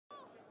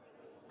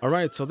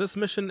Alright, so this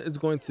mission is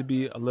going to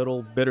be a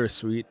little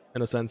bittersweet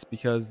in a sense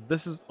because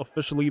this is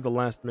officially the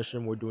last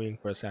mission we're doing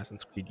for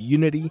Assassin's Creed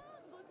Unity.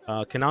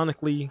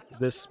 Canonically,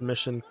 this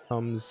mission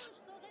comes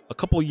a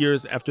couple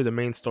years after the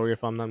main story,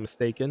 if I'm not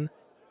mistaken,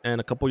 and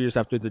a couple years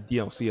after the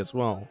DLC as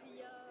well.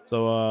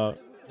 So,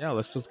 yeah,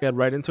 let's just get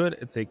right into it.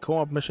 It's a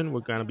co-op mission. We're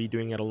gonna be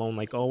doing it alone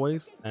like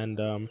always, and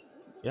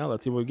yeah,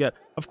 let's see what we get.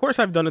 Of course,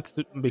 I've done it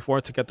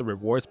before to get the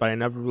rewards, but I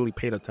never really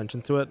paid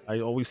attention to it. I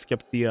always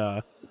skipped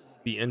the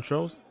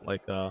intros,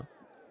 like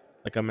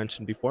I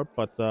mentioned before.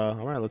 But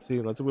all right, let's see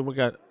what we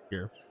got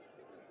here.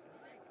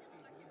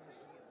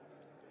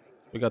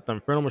 We got the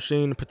Infernal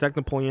Machine, protect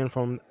Napoleon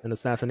from an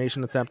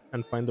assassination attempt,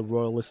 and find the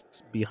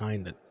royalists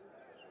behind it.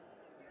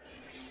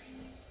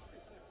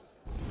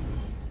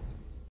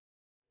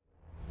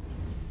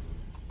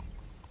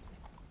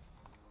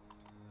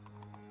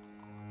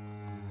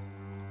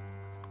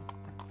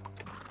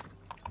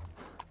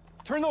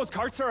 Turn those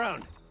carts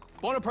around.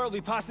 Bonaparte will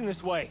be passing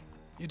this way.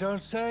 You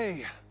don't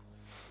say.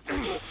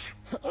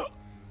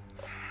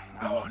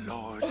 Our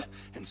Lord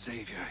and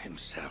Savior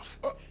himself.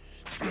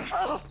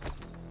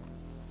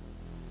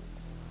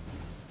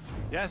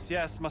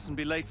 Yes, mustn't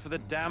be late for the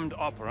damned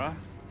opera.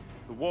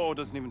 The war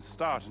doesn't even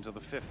start until the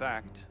 5th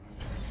act.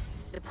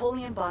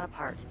 Napoleon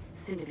Bonaparte,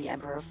 soon to be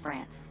Emperor of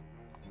France.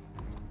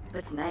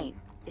 But tonight,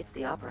 it's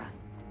the opera.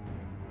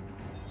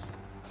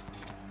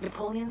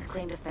 Napoleon's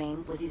claim to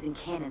fame was using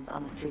cannons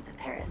on the streets of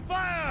Paris.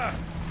 Fire!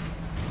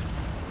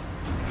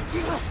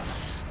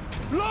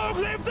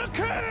 Long live the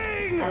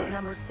king!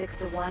 Outnumbered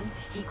 6-1,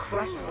 he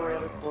crushed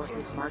royalist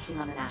forces marching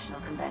on the National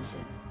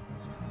Convention.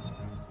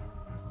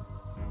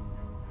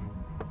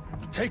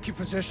 Take your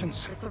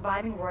positions. The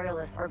surviving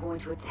royalists are going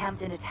to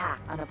attempt an attack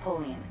on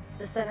Napoleon.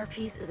 The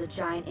centerpiece is a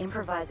giant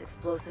improvised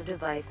explosive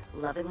device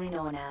lovingly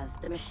known as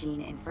the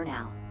Machine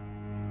Infernal.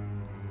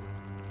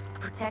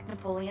 Protect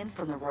Napoleon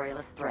from the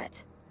royalist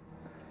threat.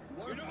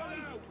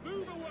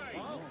 Move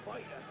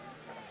away!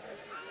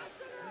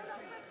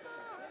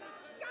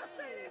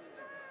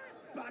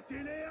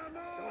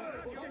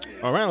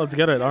 All right, let's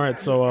get it. All right,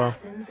 The so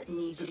assassins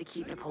need you to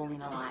keep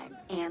Napoleon alive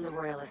and the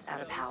royalists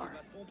out of power.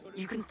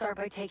 You can start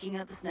by taking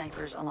out the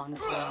snipers along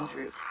Napoleon's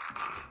route.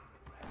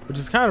 which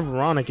is kind of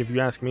ironic if you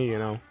ask me, you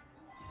know.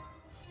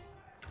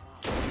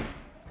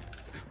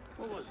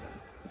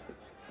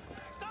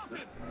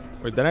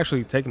 Wait, did I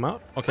actually take him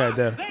out? Okay, I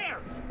did. There!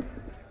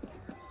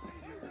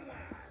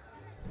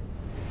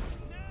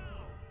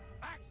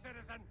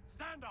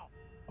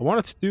 I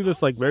wanted to do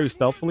this like very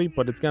stealthily,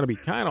 but it's gonna be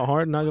kind of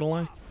hard, not gonna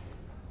lie.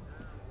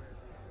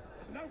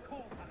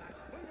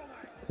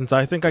 Since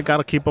I think I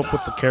gotta keep up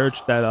with the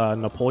carriage that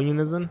Napoleon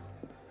is in.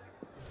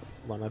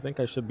 Hold on, I think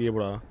I should be able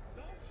to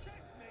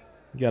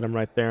get him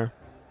right there.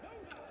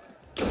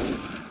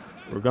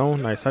 We're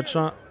going, nice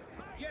headshot.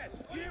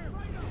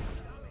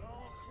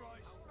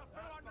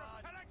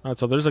 Alright,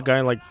 so there's a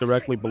guy like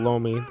directly below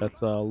me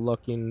that's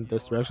looking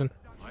this direction.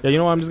 Yeah, you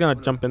know what? I'm just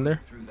gonna jump in there.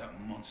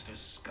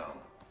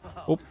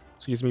 Oh,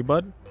 excuse me,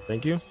 bud.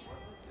 Thank you.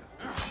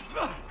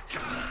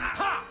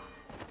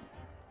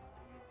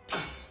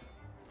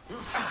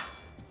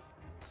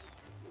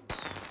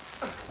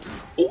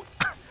 Oh,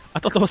 I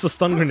thought that was a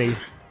stun grenade.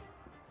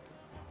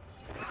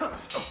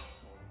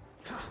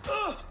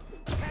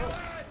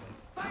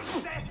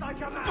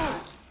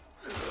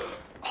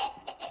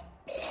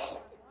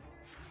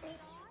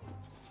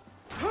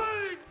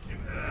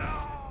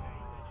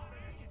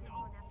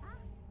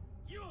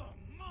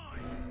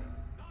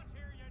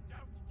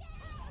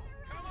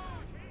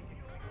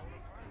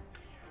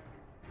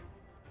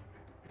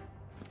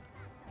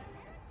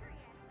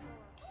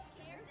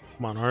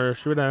 Come on, hurry,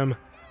 shoot him.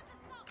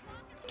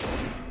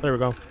 There we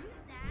go.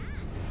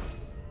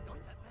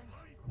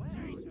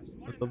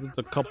 So there's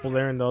a couple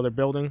there in the other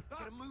building.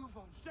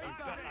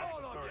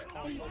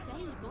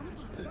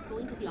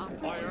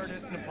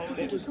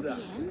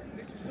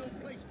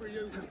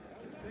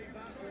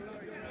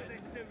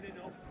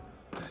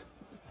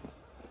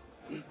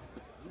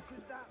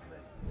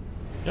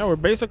 Yeah, we're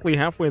basically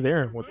halfway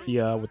there with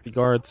the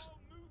guards.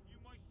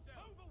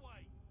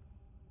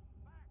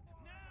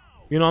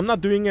 You know, I'm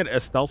not doing it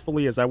as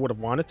stealthily as I would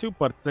have wanted to,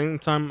 but at the same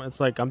time, it's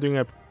like I'm doing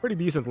it pretty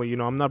decently. You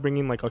know, I'm not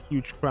bringing like a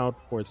huge crowd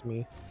towards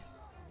me.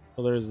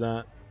 So there's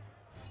that.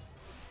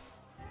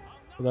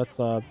 So that's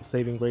the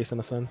saving grace in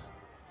a sense.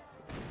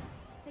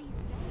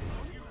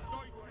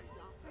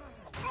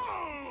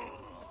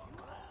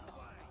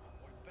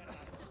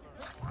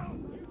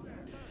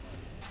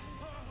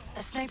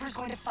 A sniper's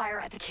going to fire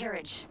at the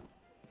carriage.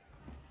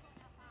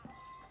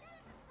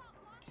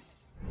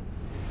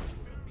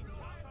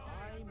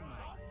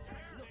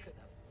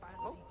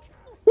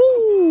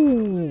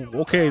 Woo!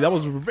 Okay, that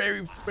was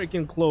very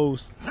freaking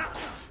close.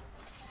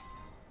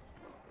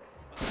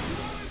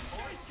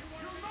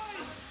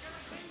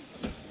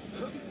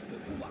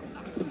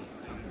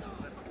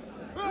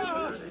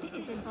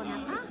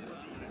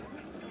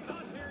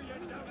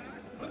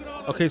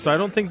 Okay, so I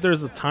don't think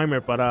there's a timer,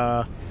 but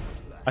I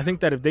think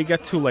that if they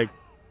get to like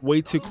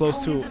way too close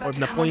to, or if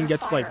Napoleon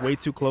gets like way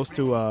too close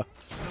to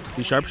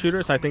these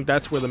sharpshooters, I think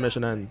that's where the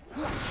mission ends.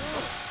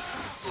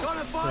 So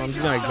I'm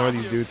just gonna ignore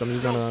these dudes. I'm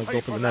just gonna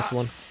go for the next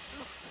one.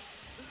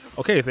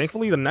 Okay,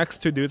 thankfully the next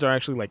two dudes are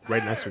actually like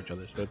right next to each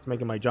other, so it's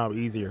making my job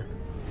easier.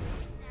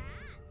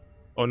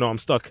 Oh no, I'm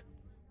stuck.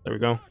 There we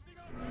go.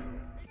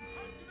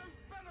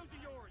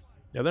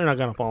 Yeah, they're not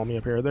gonna follow me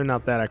up here. They're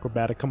not that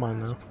acrobatic. Come on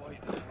now.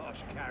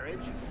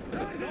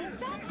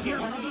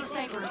 One of these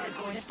snipers is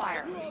going to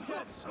fire.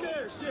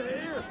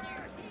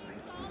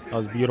 That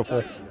was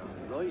beautiful.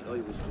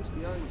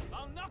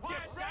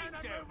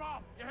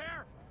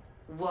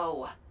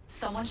 Whoa.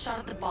 Someone shot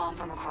at the bomb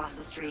from across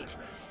the street.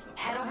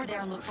 Head over there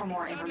and look for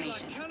more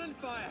information.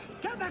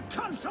 Get that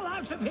console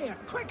out of here,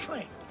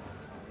 quickly!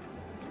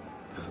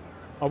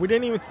 Oh, we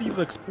didn't even see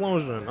the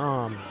explosion.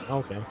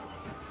 Okay.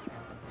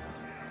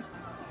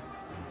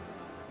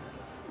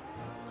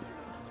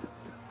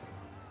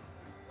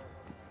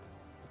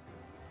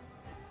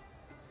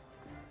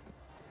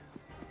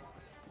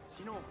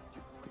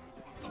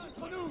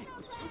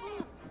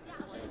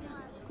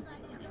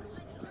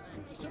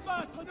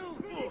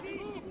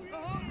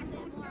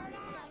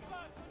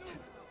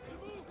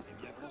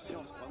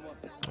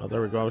 Oh,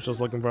 there we go. I was just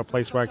looking for a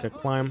place where I could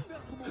climb.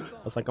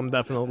 I was like, I'm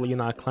definitely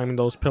not climbing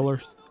those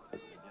pillars.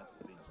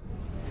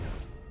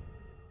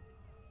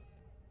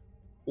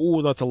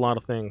 Ooh, that's a lot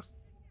of things.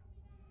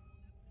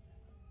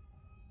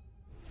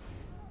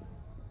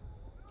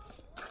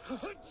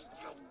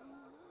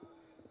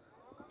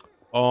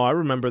 Oh, I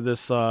remember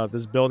this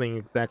this building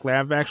exactly.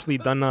 I've actually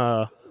done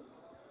a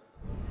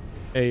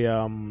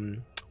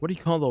what do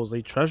you call those?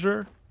 A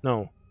treasure?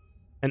 No.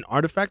 An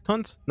artifact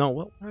hunt? No,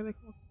 what are they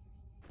called?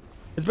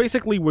 It's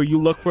basically where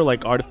you look for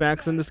like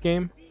artifacts in this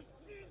game.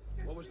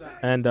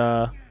 And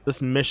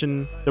this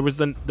mission, there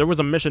was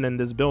a mission in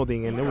this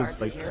building, and it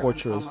was like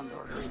torturous.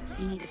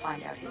 You need to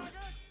find out who.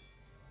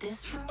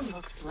 This room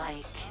looks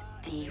like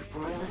the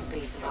royalist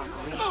base of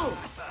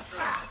operations.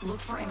 Look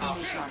for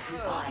information on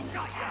who's behind this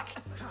attack.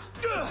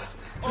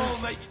 Oh,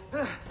 mate.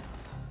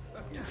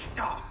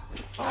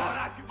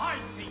 I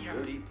see you.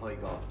 Where do you play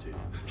golf to?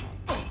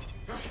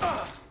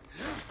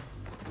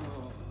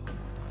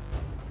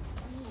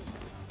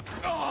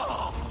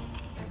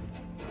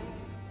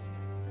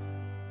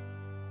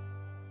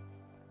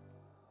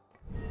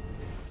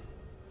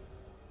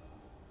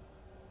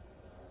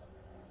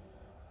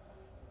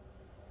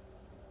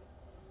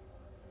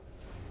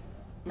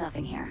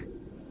 Nothing here.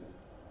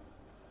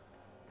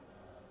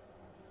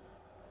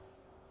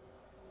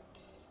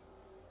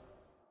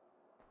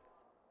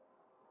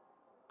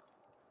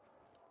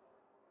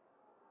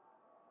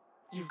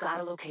 You've got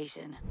a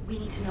location. We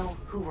need to know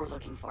who we're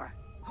looking for.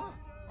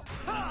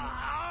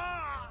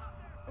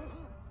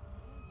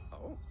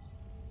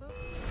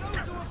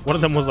 One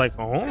of them was like,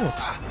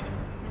 oh.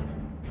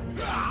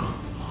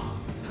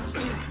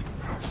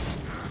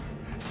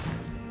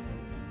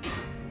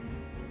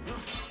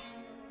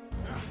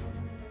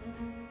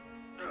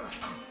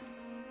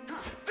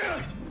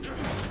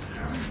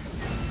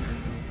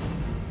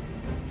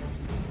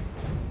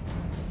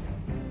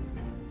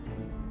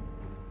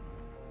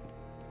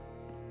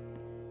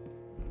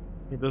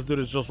 This dude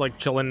is just like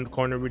chilling in the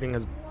corner reading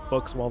his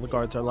books while the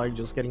guards are like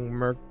just getting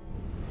murked.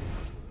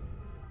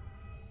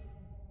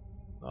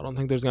 I don't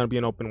think there's gonna be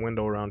an open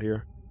window around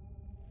here.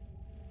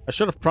 I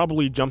should have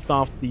probably jumped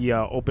off the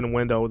open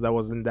window that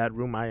was in that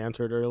room I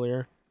entered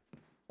earlier.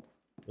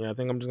 Yeah, I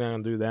think I'm just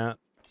gonna do that.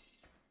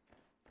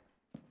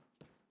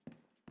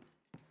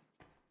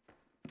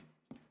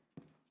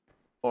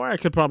 Or I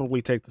could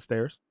probably take the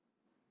stairs.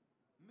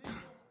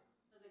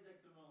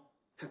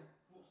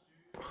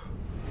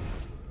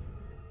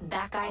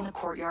 That guy in the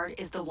courtyard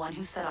is the one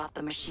who set off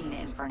the machine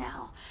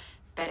INFERNAL.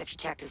 Bet if you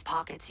checked his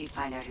pockets, you'd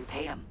find out who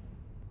paid him.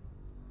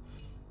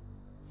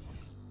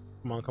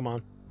 Come on, come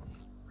on.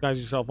 Disguise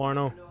yourself,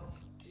 Arno.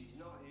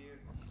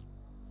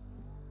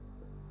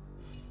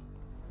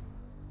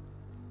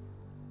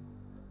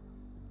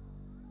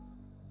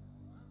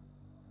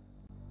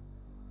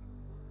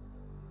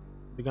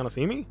 Is he gonna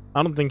see me?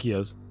 I don't think he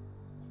is.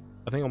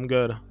 I think I'm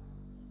good.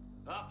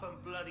 Up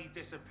and bloody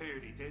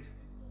disappeared, he did.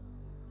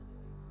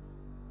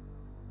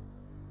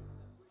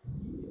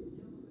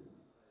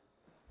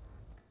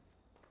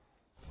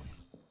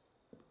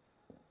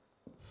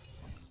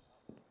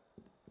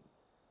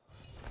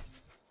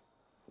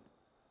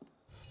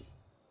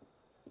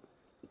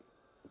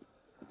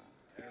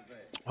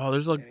 Oh,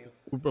 there's a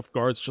group of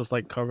guards just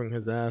like covering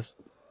his ass.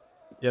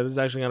 Yeah, this is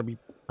actually gonna be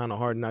kind of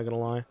hard, not gonna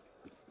lie.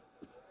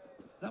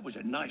 That was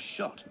a nice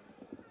shot.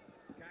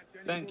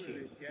 Thank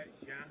you.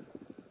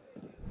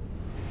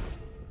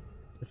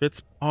 If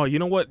it's, oh, you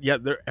know what? Yeah,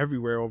 they're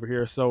everywhere over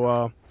here.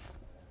 So,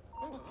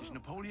 Is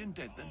Napoleon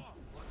dead then?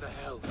 What the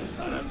hell?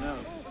 I don't know.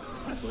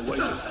 We'll wait.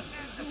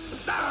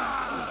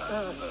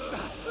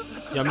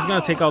 yeah, I'm just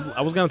gonna take out.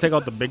 I was gonna take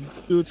out the big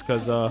dudes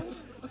because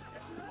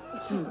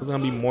it's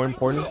gonna be more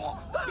important.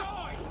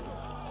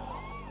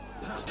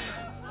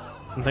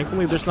 And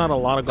thankfully, there's not a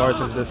lot of guards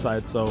on this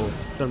side, so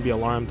shouldn't be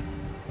alarmed.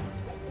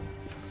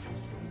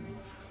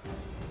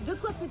 De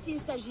quoi peut-il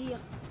s'agir?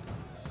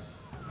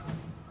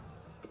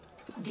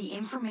 The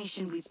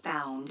information we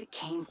found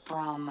came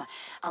from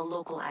a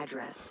local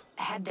address.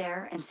 Head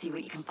there and see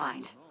what you can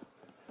find.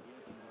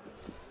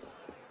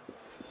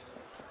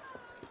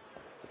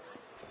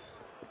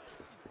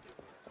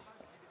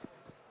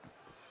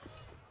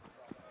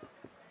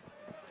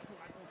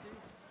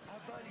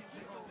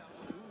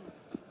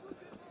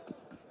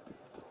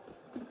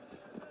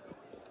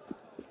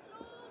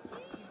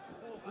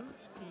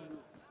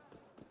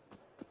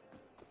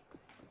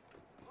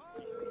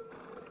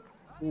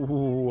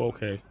 Ooh,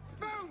 okay.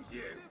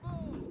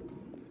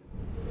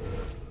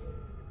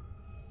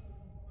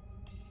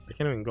 I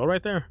can't even go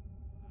right there.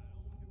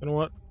 You know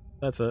what?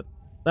 That's it.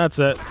 That's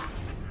it.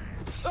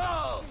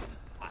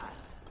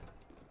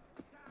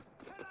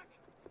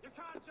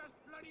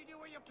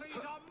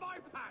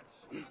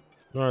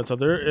 Alright, so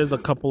there is a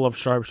couple of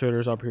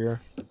sharpshooters up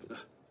here.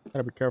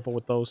 Gotta be careful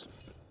with those.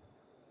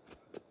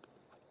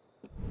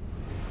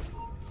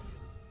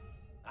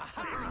 There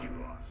you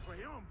are.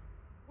 Graham,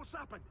 what's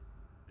happened?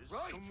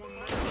 Right.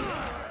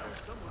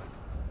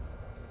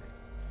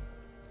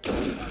 I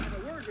had a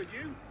word with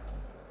you.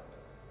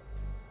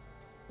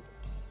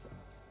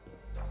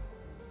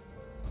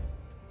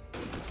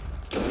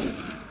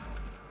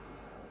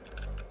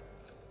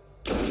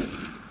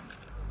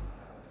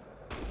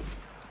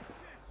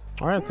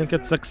 Alright, I think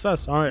it's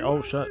success. Alright,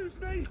 oh shit.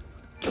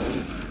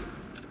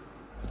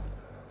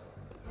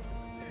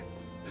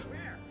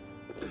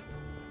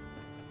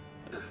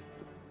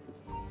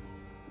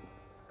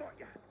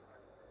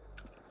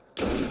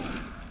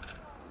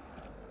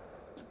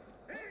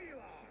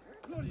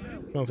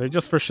 I'll say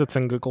just for shits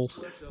and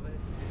giggles.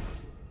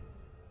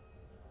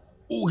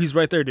 Oh, he's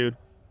right there, dude.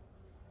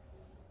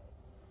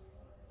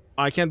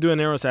 I can't do an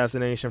arrow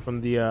assassination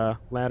from the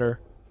ladder.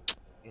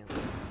 Damn.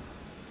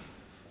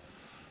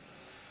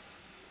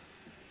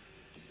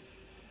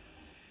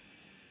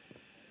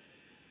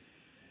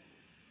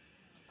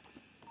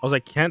 I was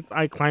like, can't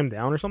I climb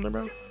down or something,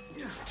 bro?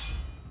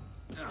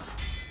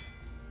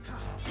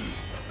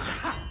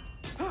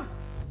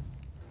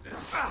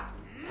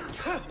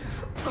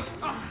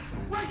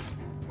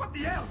 What the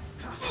hell?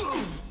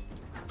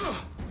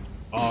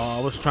 Oh,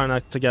 I was trying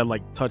not to get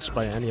like touched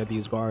by any of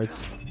these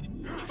guards.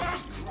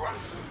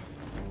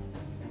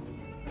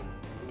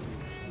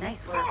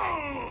 Nice work.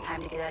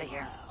 Time to get out of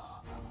here.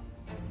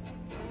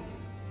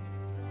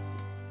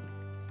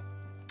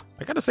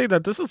 I gotta say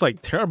that this is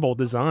like terrible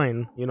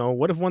design. You know,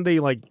 what if one day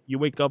like you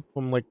wake up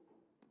from like,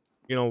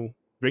 you know,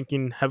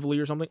 drinking heavily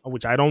or something,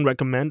 which I don't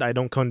recommend. I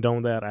don't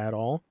condone that at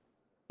all.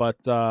 But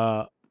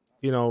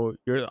you know,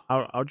 you're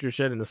out your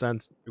shit in a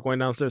sense. You're going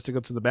downstairs to go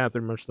to the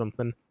bathroom or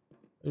something.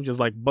 You just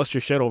like bust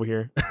your shit over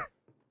here.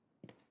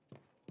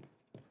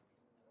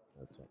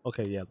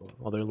 Okay, yeah, the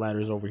other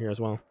ladders over here as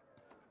well.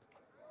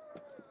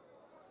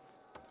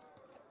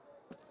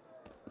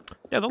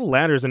 Yeah, the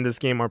ladders in this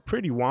game are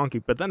pretty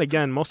wonky, but then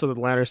again, most of the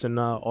ladders in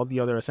all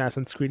the other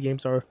Assassin's Creed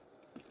games are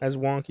as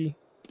wonky.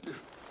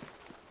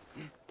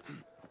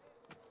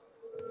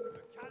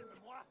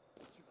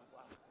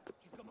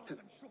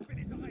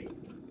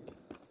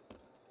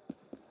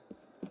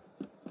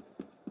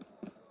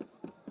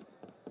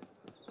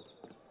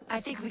 I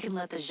think we can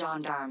let the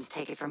gendarmes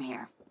take it from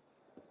here.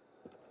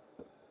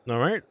 All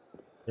right.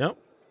 Yep.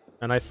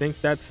 And I think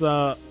that's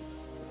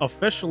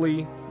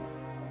officially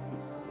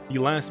the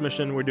last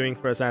mission we're doing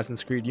for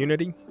Assassin's Creed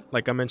Unity.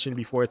 Like I mentioned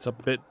before, it's a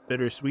bit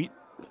bittersweet.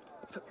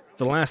 It's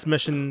the last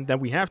mission that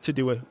we have to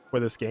do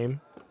for this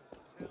game.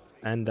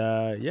 And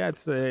yeah,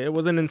 it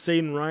was an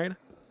insane ride.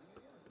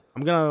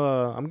 I'm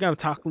gonna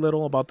talk a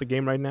little about the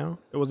game right now.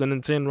 It was an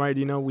insane ride.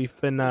 You know, we've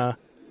been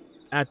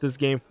at this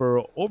game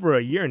for over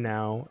a year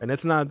now, and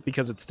it's not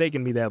because it's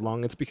taken me that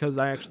long. It's because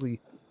I actually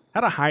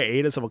had a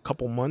hiatus of a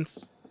couple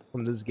months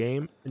from this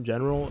game in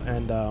general,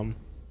 and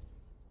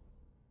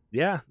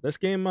yeah, this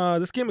game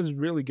is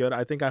really good.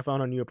 I think I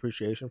found a new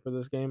appreciation for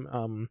this game.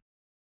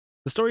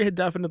 The story had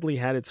definitely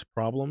had its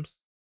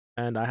problems,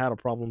 and I had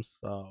problems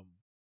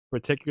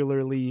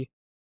particularly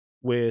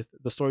with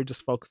the story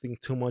just focusing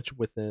too much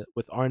with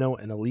Arno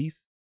and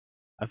Elise.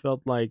 I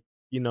felt like,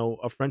 you know,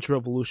 a French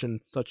Revolution,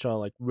 such a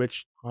like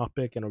rich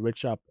topic and a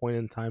rich point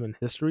in time in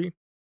history,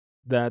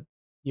 that,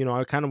 you know,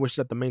 I kind of wish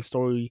that the main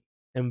story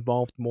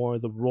involved more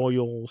the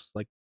royals,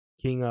 like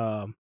King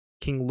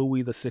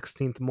Louis the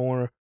 16th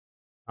more.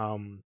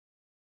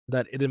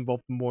 That it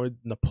involved more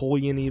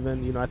Napoleon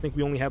even. You know, I think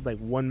we only had like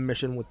one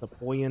mission with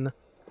Napoleon.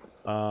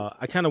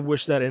 I kind of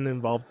wish that it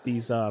involved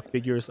these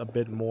figures a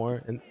bit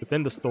more, and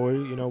within the story,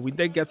 you know, we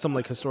did get some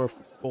like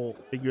historical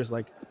figures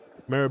like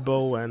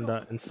Mirabeau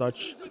and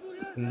such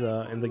in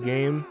the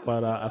game,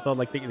 but I felt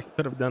like they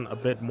could have done a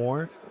bit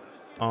more.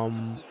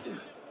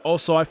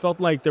 Also, I felt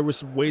like there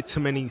was way too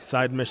many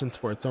side missions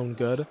for its own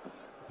good,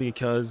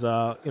 because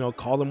you know,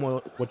 call them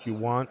what you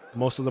want.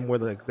 Most of them were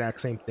the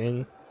exact same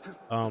thing.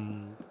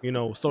 You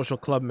know, social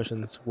club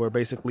missions were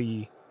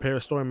basically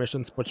story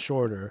missions but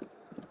shorter.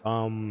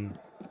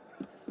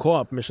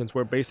 Co-op missions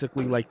were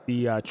basically like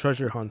the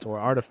treasure hunt or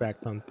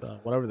artifact hunt,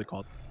 whatever they're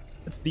called.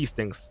 It's these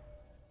things.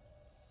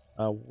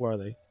 Where are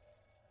they?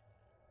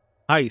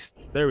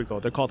 heists. There we go.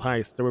 They're called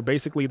heists. They were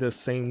basically the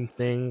same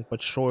thing but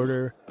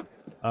shorter.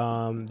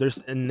 There's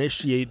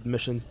initiate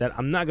missions that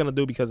I'm not gonna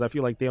do because I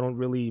feel like they don't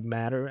really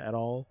matter at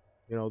all.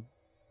 You know,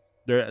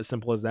 they're as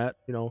simple as that.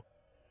 You know,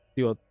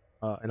 do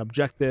an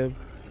objective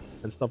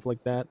and stuff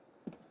like that.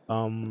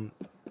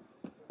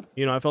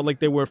 You know, I felt like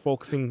they were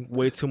focusing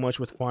way too much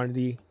with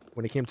quantity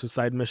when it came to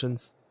side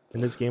missions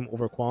in this game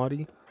over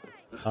quality.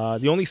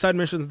 The only side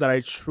missions that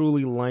I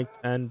truly liked,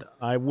 and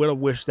I would have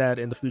wished that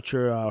in the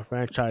future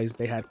franchise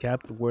they had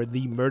kept, were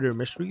the murder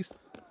mysteries,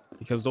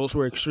 because those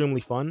were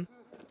extremely fun,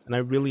 and I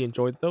really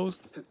enjoyed those.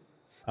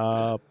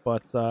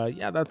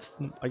 Yeah, that's,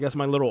 I guess,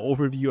 my little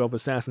overview of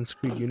Assassin's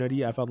Creed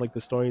Unity. I felt like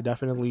the story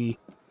definitely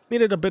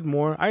needed a bit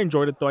more. I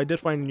enjoyed it, though. I did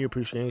find a new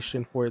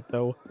appreciation for it,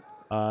 though.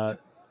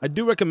 I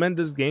do recommend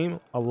this game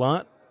a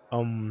lot.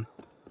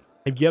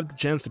 If you have the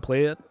chance to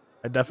play it,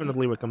 I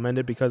definitely recommend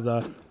it because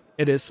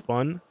it is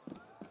fun.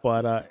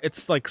 But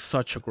it's like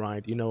such a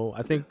grind, you know.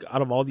 I think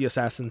out of all the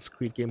Assassin's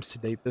Creed games to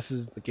date, this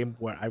is the game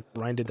where I've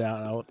grinded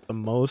out the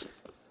most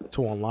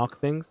to unlock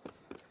things.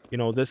 You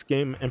know, this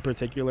game in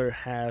particular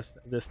has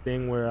this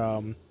thing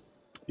where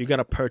you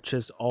gotta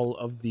purchase all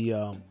of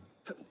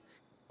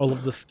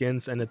the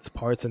skins and its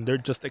parts, and they're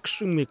just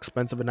extremely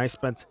expensive. And I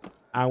spent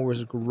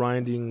hours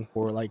grinding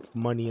for like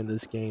money in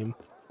this game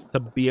to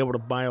be able to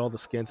buy all the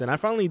skins, and I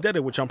finally did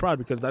it, which I'm proud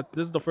because this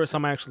is the first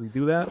time I actually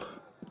do that.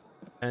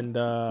 And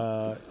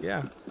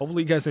yeah,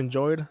 hopefully you guys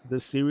enjoyed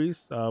this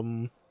series.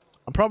 I'm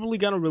probably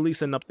gonna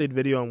release an update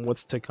video on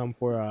what's to come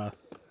for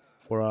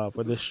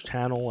this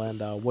channel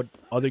and what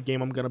other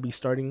game I'm gonna be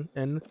starting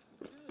in.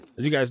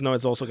 As you guys know,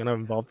 it's also gonna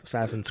involve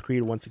Assassin's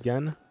Creed once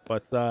again.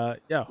 But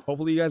yeah,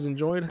 hopefully you guys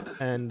enjoyed,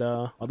 and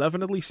I'll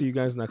definitely see you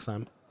guys next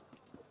time.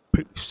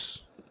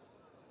 Peace.